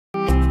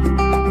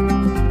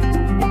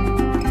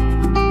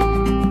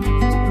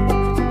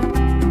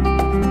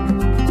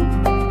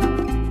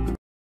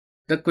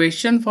The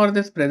question for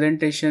this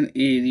presentation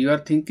is you are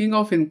thinking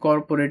of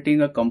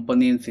incorporating a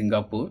company in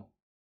Singapore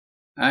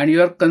and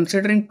you are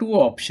considering two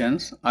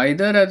options,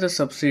 either as a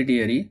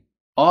subsidiary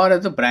or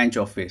as a branch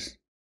office,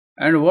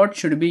 and what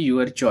should be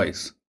your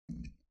choice.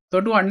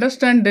 So to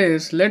understand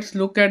this, let's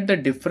look at the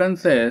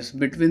differences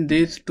between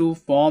these two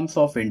forms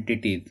of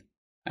entities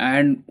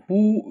and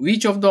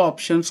which of the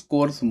options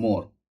scores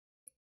more.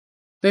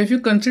 So if you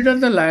consider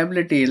the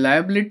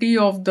liability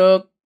of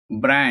the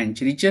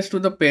branch reaches to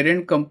the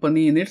parent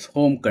company in its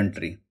home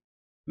country.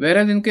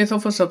 Whereas in case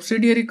of a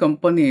subsidiary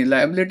company,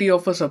 liability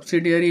of a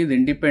subsidiary is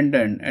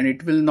independent and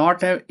it will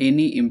not have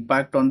any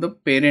impact on the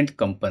parent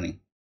company.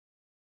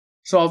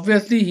 So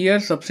obviously here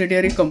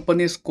subsidiary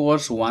company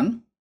scores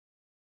 1.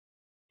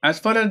 As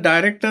far as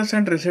directors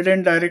and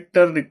resident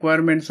director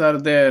requirements are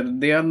there,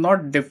 they are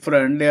not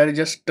different. They are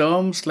just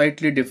terms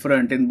slightly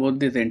different in both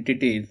these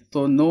entities.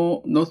 So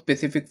no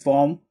specific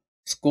form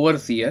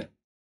scores here.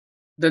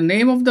 The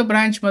name of the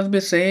branch must be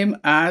same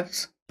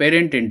as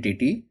parent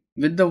entity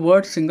with the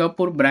word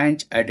Singapore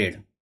branch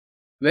added.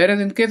 Whereas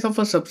in case of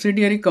a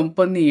subsidiary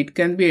company, it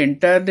can be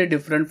entirely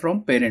different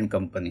from parent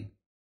company.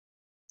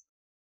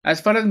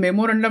 As far as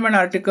Memorandum and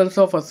Articles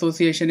of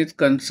Association is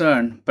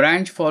concerned,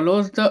 branch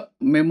follows the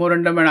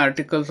Memorandum and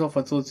Articles of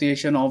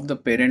Association of the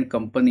parent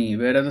company,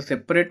 whereas a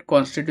separate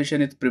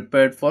constitution is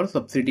prepared for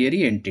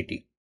subsidiary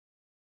entity.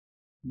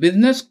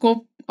 Business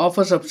scope of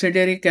a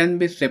subsidiary can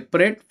be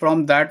separate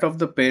from that of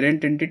the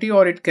parent entity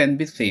or it can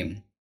be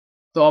same.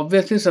 So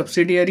obviously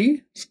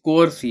subsidiary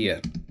scores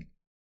here.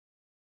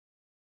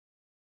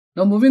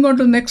 Now moving on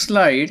to next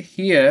slide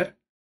here.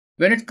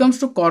 When it comes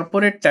to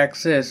corporate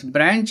taxes,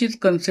 branch is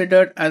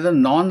considered as a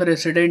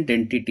non-resident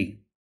entity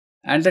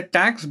and the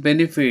tax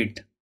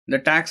benefit, the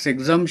tax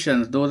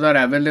exemptions, those are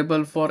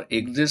available for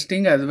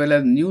existing as well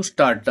as new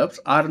startups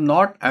are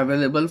not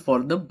available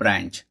for the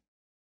branch.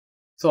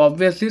 So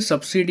obviously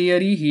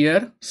subsidiary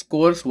here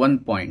scores 1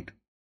 point.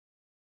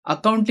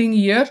 Accounting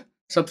year,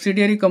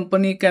 subsidiary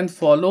company can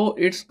follow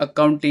its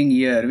accounting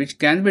year which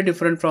can be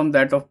different from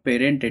that of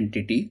parent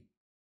entity.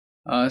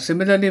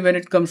 Similarly, when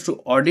it comes to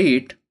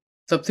audit,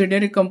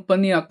 subsidiary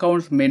company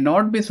accounts may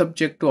not be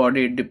subject to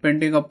audit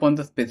depending upon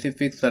the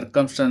specific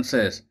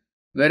circumstances,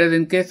 whereas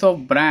in case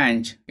of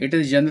branch, it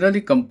is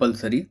generally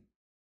compulsory.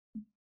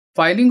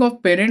 Filing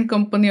of parent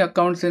company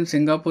accounts in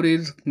Singapore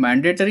is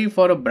mandatory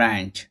for a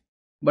branch,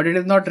 but it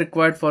is not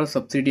required for a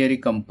subsidiary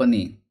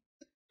company.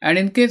 And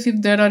in case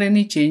if there are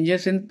any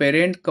changes in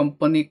parent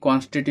company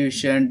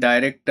constitution,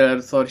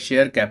 directors or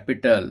share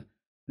capital,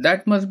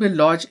 that must be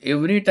lodged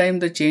every time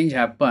the change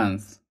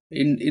happens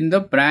in the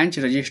branch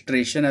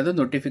registration as a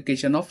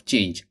notification of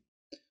change.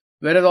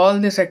 Whereas all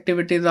these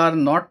activities are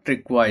not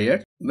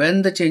required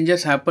when the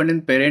changes happen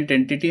in parent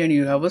entity and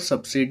you have a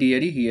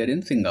subsidiary here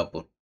in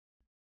Singapore.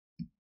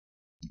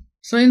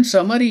 So in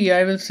summary,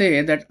 I will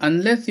say that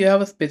unless you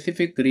have a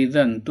specific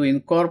reason to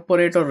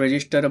incorporate or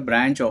register a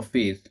branch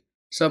office,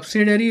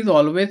 subsidiary is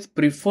always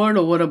preferred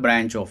over a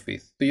branch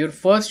office. So your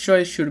first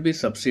choice should be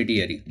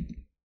subsidiary.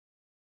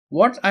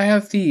 What I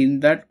have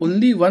seen that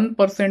only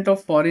 1%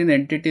 of foreign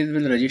entities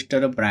will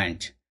register a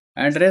branch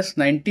and rest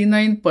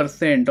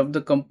 99% of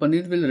the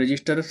companies will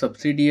register a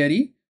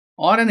subsidiary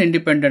or an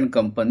independent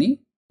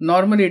company.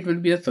 Normally it will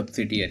be a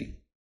subsidiary.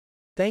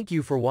 Thank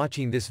you for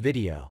watching this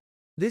video.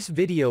 This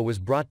video was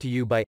brought to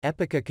you by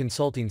Epica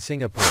Consulting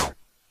Singapore.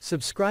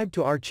 Subscribe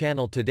to our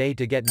channel today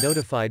to get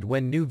notified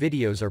when new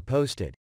videos are posted.